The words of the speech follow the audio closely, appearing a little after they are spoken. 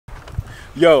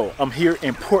Yo, I'm here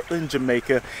in Portland,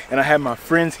 Jamaica, and I have my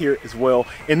friends here as well.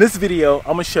 In this video,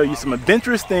 I'm gonna show you some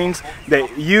adventurous things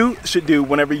that you should do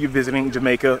whenever you're visiting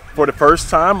Jamaica for the first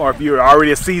time, or if you're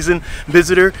already a seasoned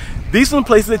visitor. These are the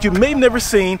places that you may have never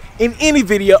seen in any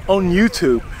video on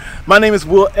YouTube. My name is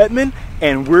Edmond,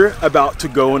 and we're about to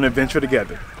go on an adventure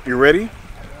together. You ready?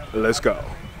 Let's go.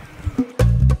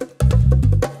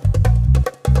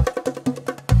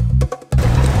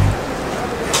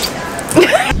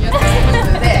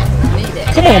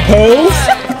 Come on, pose.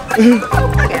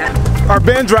 Our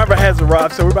van driver has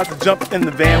arrived, so we're about to jump in the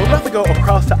van. We're about to go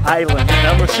across the island, and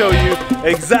I'm gonna show you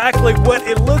exactly what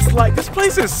it looks like. This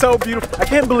place is so beautiful. I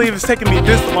can't believe it's taken me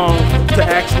this long to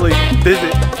actually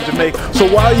visit Jamaica. So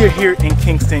while you're here in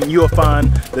Kingston, you'll find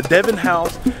the Devon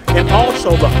House, and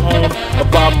also the home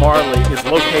of Bob Marley is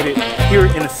located here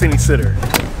in the city center.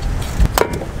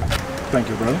 Thank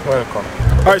you, brother. Welcome.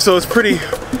 All right, so it's pretty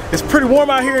warm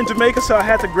out here in Jamaica, so I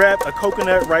had to grab a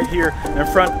coconut right here in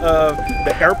front of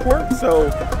the airport. So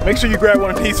make sure you grab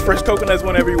one of these fresh coconuts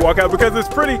whenever you walk out, because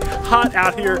it's pretty hot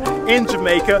out here in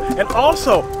Jamaica. And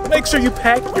also make sure you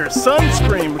pack your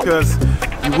sunscreen, because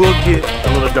you will get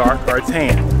a little dark or a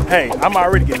tan. Hey, I'm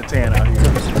already getting a tan out here.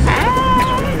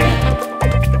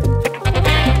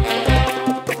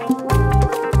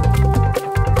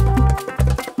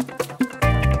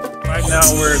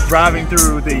 Now we're driving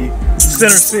through the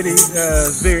center city.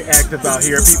 It's very active out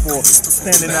here. People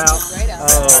standing out,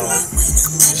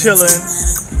 chilling,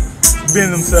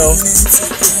 being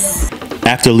themselves.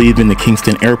 After leaving the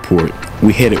Kingston airport,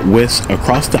 we headed west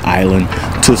across the island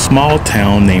to a small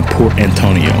town named Port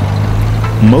Antonio.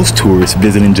 Most tourists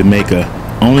visiting Jamaica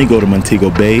only go to Montego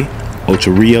Bay,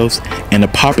 Ocho Rios, and the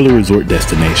popular resort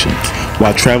destinations.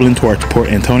 While traveling towards Port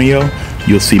Antonio,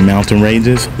 you'll see mountain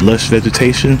ranges, lush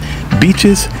vegetation,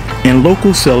 beaches, and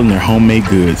locals selling their homemade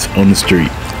goods on the street.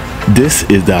 This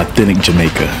is the authentic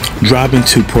Jamaica. Driving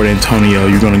to Port Antonio,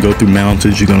 you're going to go through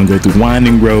mountains, you're going to go through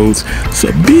winding roads,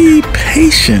 so be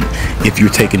patient if you're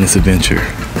taking this adventure.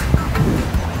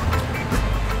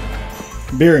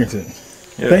 Barrington,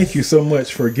 yes. Thank you so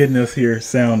much for getting us here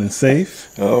sound and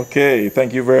safe. Okay,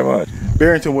 thank you very much.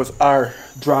 Barrington was our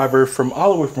driver from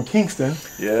all the way from Kingston,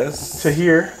 yes, to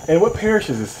here. And what parish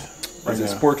is this? This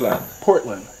is Portland.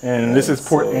 Portland, and this is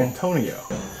Port Antonio.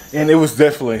 And it was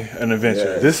definitely an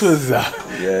adventure. Yes. This was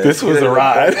Yes. this was a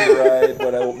ride.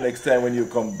 But I hope next time when you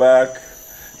come back,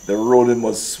 the road is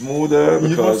much smoother,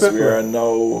 because we are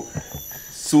now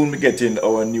soon getting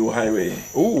our new highway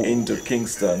into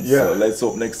Kingston. Yeah. So let's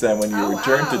hope next time when you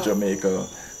return to Jamaica,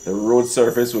 the road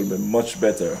surface will be much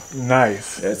better.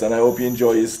 Nice. Yes, and I hope you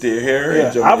enjoy your stay here. Yeah,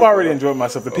 in Jamaica. I've already enjoyed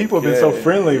myself. The people have been so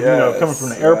friendly, you know, coming from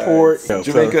the airport. Right.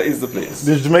 Jamaica is the place.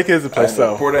 Jamaica is the place,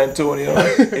 so. Port Antonio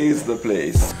is the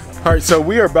place. All right, so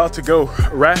we are about to go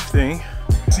rafting.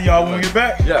 See y'all when we get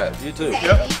back. Yeah, you too.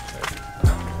 Yep.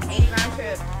 80-round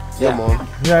trip. Yeah, man.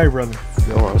 Yeah, hey, brother.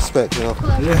 Yo, respect, you know.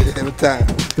 Yeah. Every time.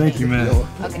 Thank you, man.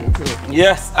 Okay.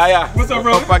 Yes, I What's up,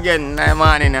 brother? Up again,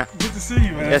 morning. Good to see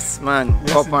you, man. Yes, man.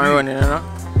 Yes, Up and running, you know.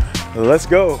 Let's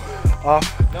go off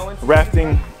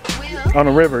rafting on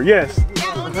the river. Yes.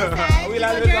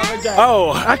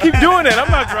 Oh, I keep doing it.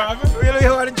 I'm not driving. Really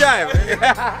want to drive?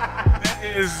 That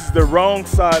is the wrong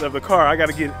side of the car. I got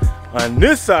to get on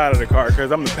this side of the car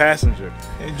because I'm the passenger.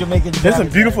 Jamaican. There's some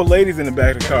beautiful ladies in the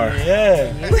back of the car.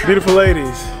 Yeah. Beautiful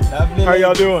ladies. How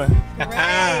y'all doing?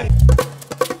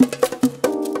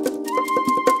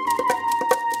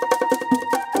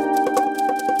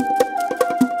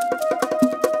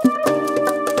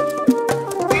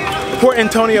 Port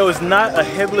Antonio is not a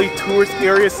heavily tourist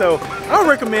area, so I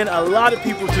recommend a lot of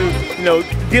people to, you know,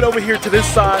 get over here to this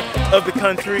side of the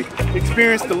country,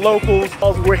 experience the locals.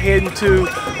 Also, we're heading to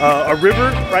a river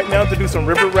right now to do some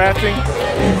river rafting.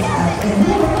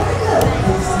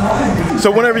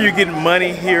 So whenever you're getting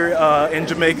money here in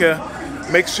Jamaica,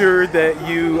 make sure that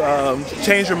you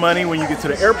change your money when you get to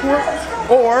the airport,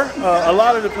 or a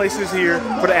lot of the places here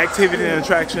for the activity and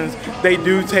attractions, they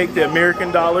do take the American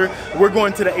dollar. We're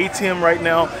going to the ATM right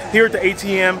now. Here at the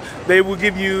ATM, they will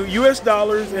give you US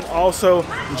dollars and also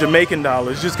Jamaican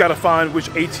dollars. You just gotta find which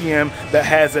ATM that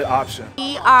has that option.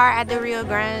 We are at the Rio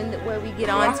Grande where we get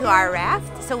onto our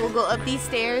raft. So we'll go up these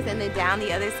stairs and then down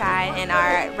the other side, and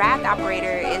our raft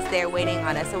operator is there waiting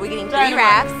on us. So we're getting 3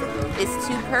 rafts. It's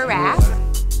 2 per raft.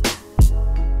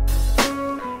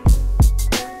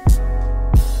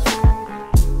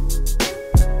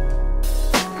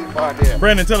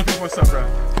 Brandon, tell the people what's up, bro.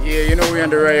 Yeah, you know we're on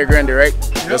the Rio Grande, right?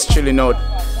 Just chilling out.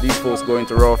 These folks going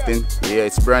to rafting. Yeah,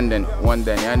 it's Brandon, one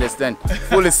day, you understand?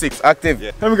 Fully 6, active.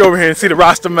 Yeah. Let me go over here and see the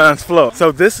Rasta Man's float.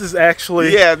 So this is actually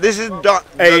this is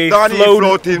a Donnie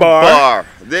floating bar.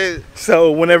 They,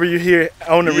 so whenever you're here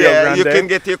on the Rio Grande, you can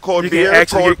get your cold beer, can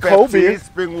actually get cold beer,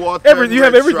 spring water. you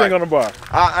have everything on the bar.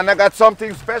 And I got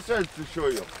something special to show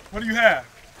you. What do you have?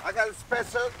 I got a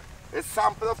special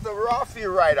sample of the raft you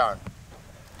ride on.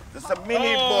 This is a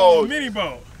mini boat. Mini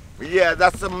boat. Yeah,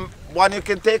 that's the one you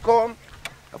can take home.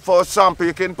 For sample,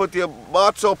 you can put your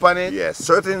bath soap on it. Yes,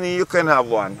 certainly you can have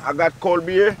one. I got cold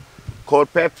beer, cold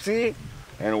Pepsi,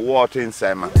 and water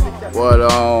inside, man.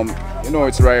 Well, you know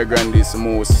it's Rio Grande is the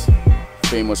most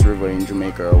famous river in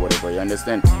Jamaica or whatever, you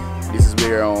understand? This is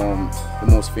where the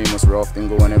most famous rafting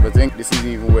go and everything. This is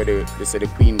even where they say the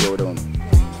Queen go down.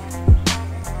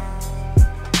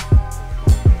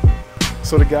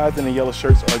 So the guys in the yellow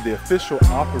shirts are the official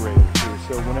operators here.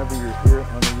 So whenever you're here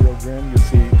on the Rio Grande, you'll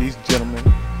see these gentlemen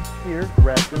here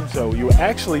rafting. So you will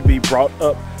actually be brought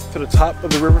up to the top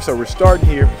of the river. So we're starting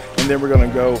here, and then we're going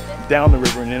to go down the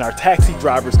river, and then our taxi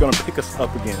driver is going to pick us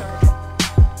up again.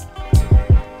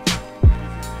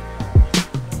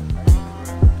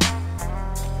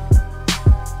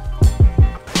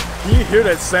 Can you hear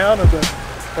that sound of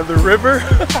the river?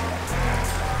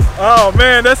 Oh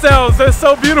man, that's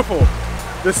so beautiful.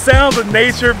 The sounds of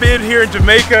nature being here in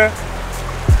Jamaica.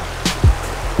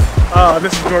 Oh,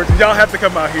 this is gorgeous. Y'all have to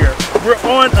come out here. We're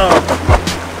on a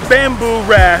bamboo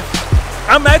raft.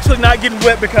 I'm actually not getting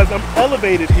wet because I'm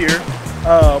elevated here,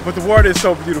 but the water is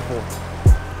so beautiful.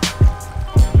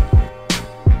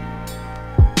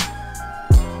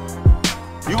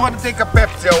 You want to take a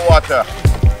Pepsi or water?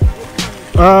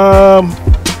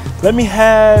 Let me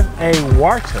have a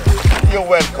water. You're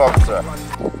welcome, sir.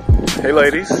 Hey,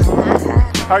 ladies.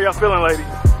 How are y'all feeling, ladies?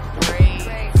 Great.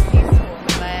 Peaceful,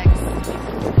 relaxed.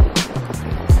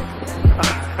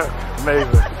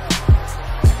 Amazing.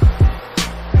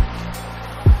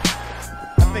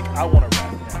 I think I want to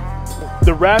raft now.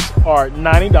 The rafts are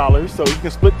 $90, so you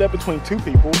can split that between 2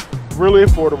 people. Really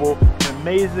affordable, an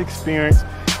amazing experience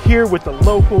here with the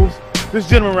locals. This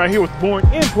gentleman right here was born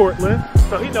in Portland,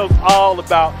 so he knows all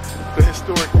about the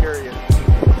historic area.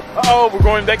 Uh-oh, we're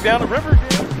going back down the river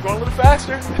again. We're going a little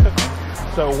faster.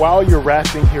 So while you're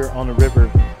rafting here on the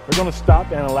river, we're going to stop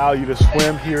and allow you to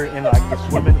swim here in like the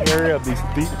swimming area of these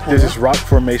deep pools. There's this rock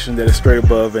formation that is straight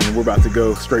above, and we're about to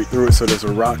go straight through it. So there's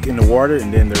a rock in the water,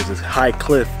 and then there's this high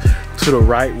cliff to the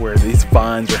right where these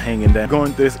vines are hanging down.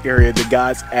 Going through this area, the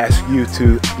guides ask you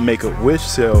to make a wish.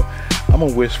 So I'm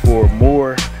going to wish for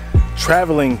more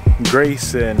traveling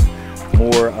grace and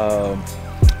more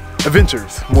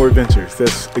adventures.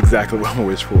 That's exactly what I'm gonna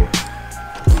wish for.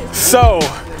 So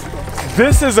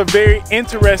this is a very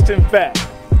interesting fact.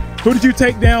 Who did you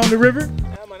take down the river?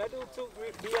 Yeah, man, I took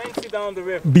Beyonce down the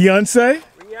river. Beyonce?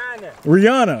 Rihanna.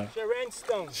 Rihanna.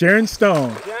 Sharon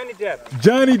Stone.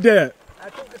 Johnny Depp. I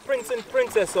took the Prince and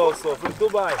Princess also from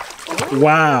Dubai.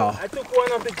 Wow. I took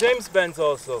one of the James Benz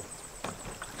also.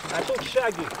 I took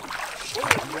Shaggy.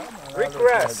 Rick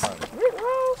Ross.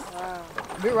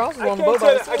 Rick Ross is on the boat.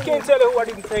 boat. I can't tell you who I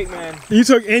didn't take, man. You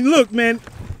took, and look, man,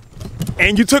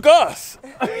 and you took us.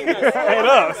 And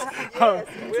us.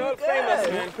 We're all famous,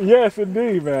 man. Yes,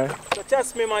 indeed, man. So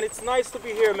trust me, man, it's nice to be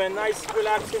here, man. Nice,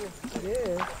 relaxing.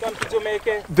 Yeah. Come to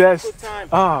Jamaica. That's good time.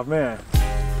 Oh, man.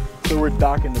 So we're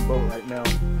docking the boat right now.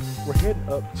 We're heading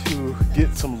up to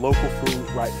get some local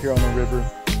food right here on the river.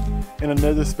 And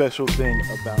another special thing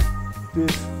about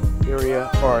this area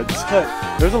or this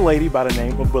hut, there's a lady by the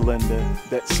name of Belinda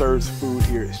that serves food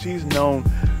here. She's known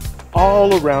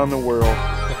all around the world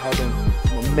for having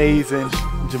some amazing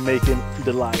Jamaican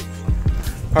delights.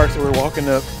 All right, so we're walking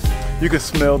up. You can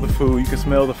smell the food. You can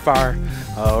smell the fire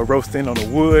roasting on the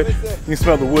wood. You can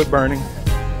smell the wood burning.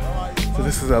 So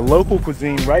this is a local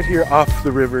cuisine right here off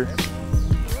the river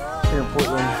here in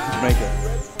Portland, Jamaica.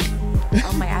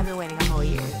 Oh my God, I've been waiting a whole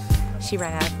year. She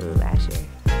ran out of food last year.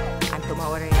 I put my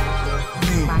order in last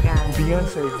year. Oh my God.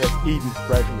 Beyonce has eaten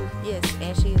right here. Yes,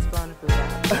 and she has flown the food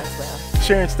out as well.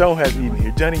 Sharon Stone has eaten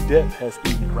here. Johnny Depp has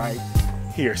eaten right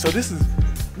here. So this is,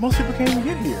 most people can't even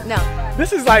get here. No.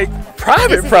 This is like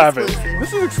private.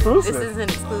 This is exclusive. This is an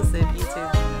exclusive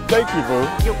YouTube. Thank you,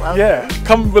 boo. You're welcome. Yeah,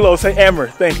 comment below, say Amber,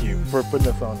 thank you for putting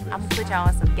us on this. I'm gonna put y'all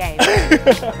on some game.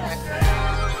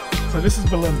 So this is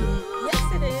Belinda.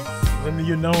 Yes, it is. Belinda,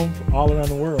 you're known all around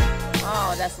the world.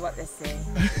 Oh, that's what they say.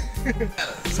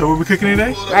 So what we cooking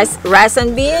today? Rice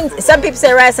and beans. Some people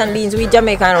say rice and beans. We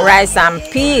Jamaican rice and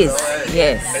peas.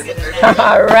 Yes.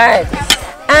 All right.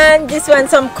 And this one,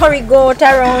 some curry goat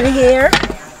around here.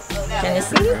 Can you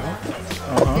see?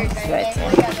 It's right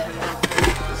here.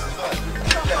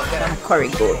 Some curry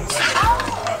goat.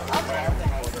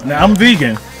 Now I'm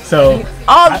vegan, so.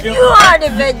 Oh, you are the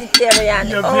vegetarian.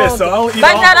 Yeah, oh, yes, so I'll eat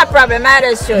but all- not a problem. I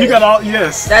just show You got all,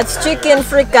 yes. That's chicken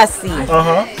fricassee.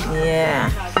 Uh-huh. Yeah.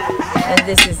 And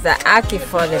this is the ackee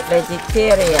for the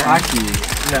vegetarian.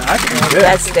 Ackee. Now, ackee is good.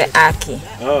 That's the ackee.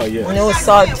 Oh, yeah. No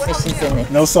saltfish is in it.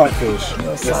 No saltfish. No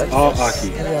That's saltfish. all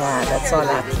ackee. Yeah, that's all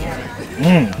ackee.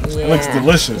 Mmm, it looks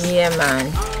delicious. Yeah,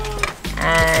 man.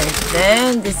 And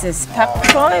then this is pak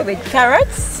choy with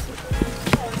carrots.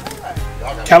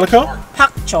 Calico?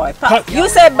 Pak choy. You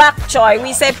say bak choy,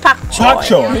 we say pak choy. Pak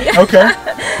choy, okay.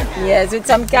 Yes, with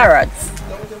some carrots.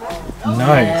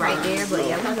 Nice. Right there, but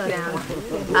yeah, we go down.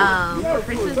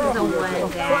 Christmas is the one that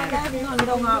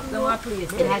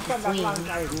it has to swing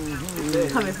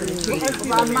coming from the tree.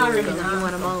 You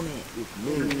want a moment.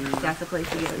 That's the place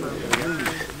to get a moment.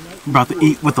 I'm about to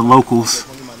eat with the locals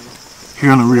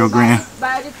here on the Rio Grande.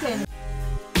 By the 10.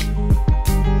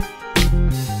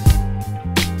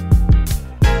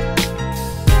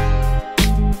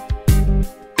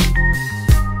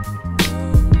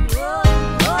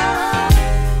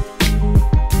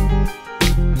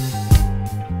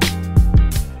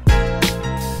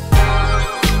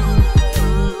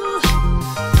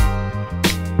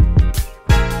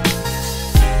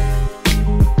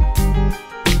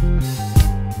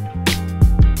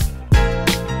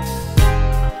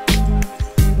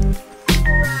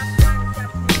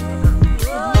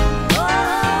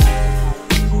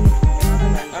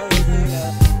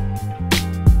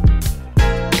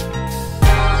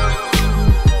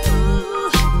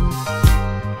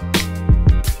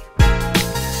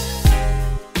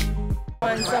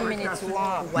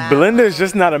 Belinda is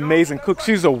just not an amazing cook,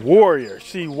 she's a warrior.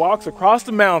 She walks across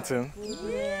the mountain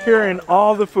carrying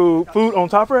all the food on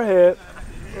top of her head,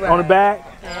 on the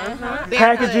back,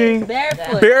 packaging,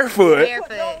 barefoot.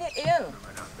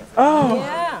 Oh,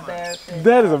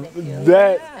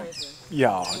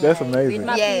 y'all, that's amazing.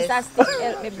 Yes.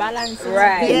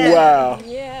 Right. Yeah. Wow.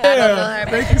 Yeah.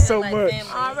 Thank you so much.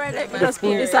 All right, let me just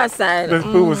put this aside. This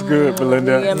food was good,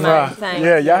 Belinda. Yeah, man, thank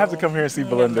Yeah, y'all have to come here and see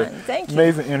Belinda. Thank you.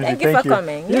 Amazing energy. Thank you for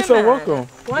coming. You're Yeah, so man. welcome.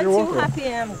 Once You're you welcome.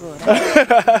 happy, I'm good.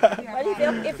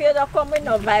 But if you don't come with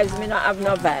no vibes, me not have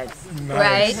no vibes.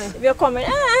 Right. If you're coming,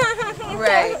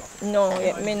 Right. no,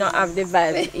 me not have the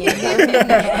vibes.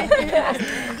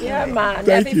 Yeah, man.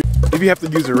 Thank you. If you have to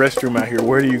use a restroom out here,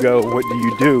 where do you go? What do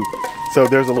you do? So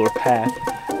there's a little path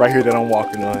right here that I'm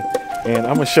walking on. And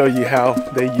I'm gonna show you how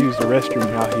they use the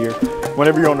restroom out here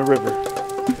whenever you're on the river.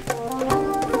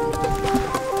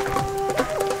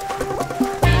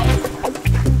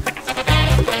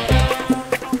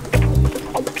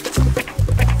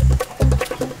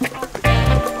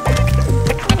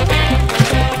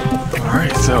 All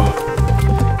right,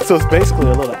 so it's basically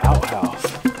a little outhouse.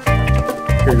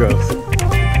 Here goes.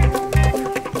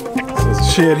 So it's a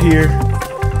shed here,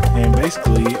 and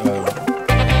basically a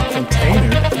container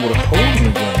with a hole in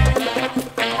the ground.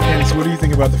 Candace, what do you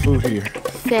think about the food here?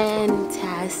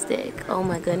 Fantastic. Oh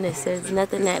my goodness, there's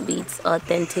nothing that beats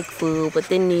authentic food, but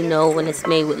then you know when it's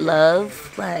made with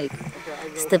love, like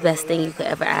it's the best thing you could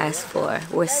ever ask for.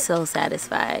 We're so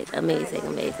satisfied. Amazing,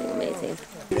 amazing, amazing.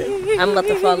 I'm about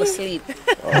to fall asleep.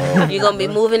 You're gonna be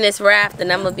moving this raft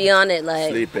and I'm gonna be on it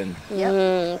like Sleeping.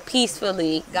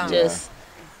 peacefully, just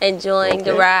enjoying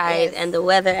the ride and the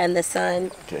weather and the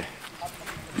sun. Okay.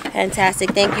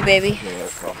 Fantastic. Thank you, baby. You're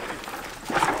welcome.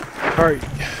 All right,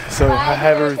 so I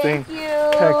have everything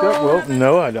packed up. Well,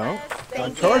 no, I don't. My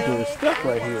charger is stuck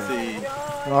right here.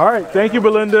 All right, thank you,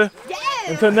 Belinda.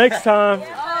 Until next time.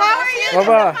 How are you?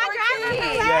 Bye-bye.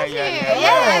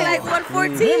 Yeah, like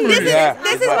 114.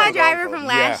 This is my driver from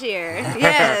last year.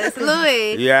 Yes,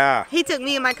 Louis. Yeah. He took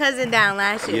me and my cousin down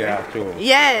last year. Yeah, too.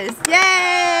 Yes.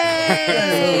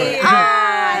 Yay!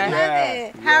 I love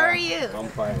it. How are you? I'm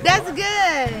fine. That's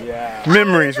good. Yeah.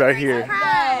 Memories right here.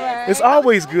 It's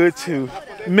always good to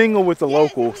mingle with the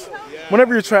locals.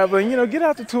 Whenever you're traveling, you know, get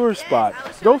out the tourist spot.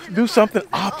 Go do something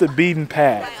off the beaten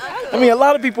path. I mean, a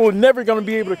lot of people are never going to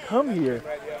be able to come here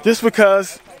just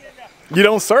because you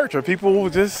don't search, or people will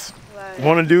just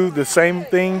want to do the same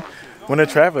thing when they're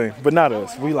traveling, but not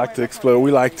us. We like to explore,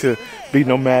 we like to be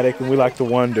nomadic, and we like to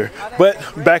wander. But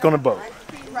back on the boat.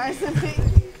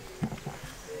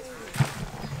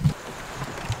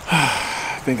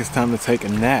 I think it's time to take a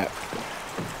nap.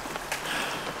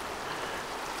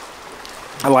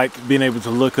 I like being able to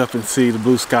look up and see the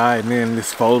blue sky and then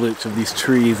this foliage of these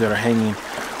trees that are hanging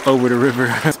over the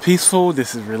river. It's peaceful,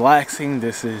 this is relaxing,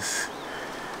 this is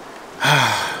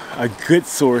a good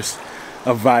source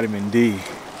of vitamin D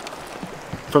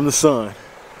from the sun.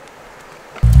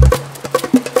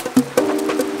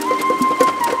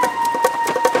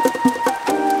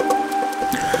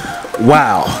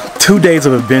 Wow, 2 days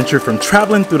of adventure from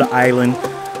traveling through the island,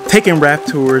 taking raft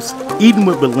tours, eating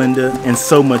with Belinda, and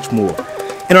so much more.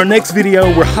 In our next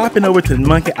video, we're hopping over to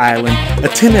Monkey Island,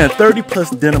 attending a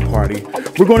 30+ dinner party.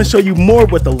 We're going to show you more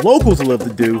of what the locals love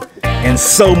to do, and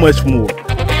so much more.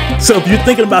 So if you're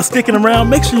thinking about sticking around,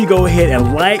 make sure you go ahead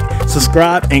and like,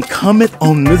 subscribe, and comment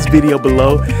on this video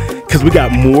below, because we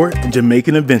got more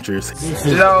Jamaican adventures.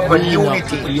 Love and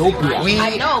unity. We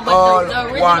all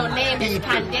one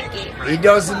people. It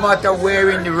doesn't matter where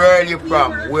in the world you're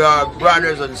from. We are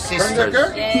brothers and sisters.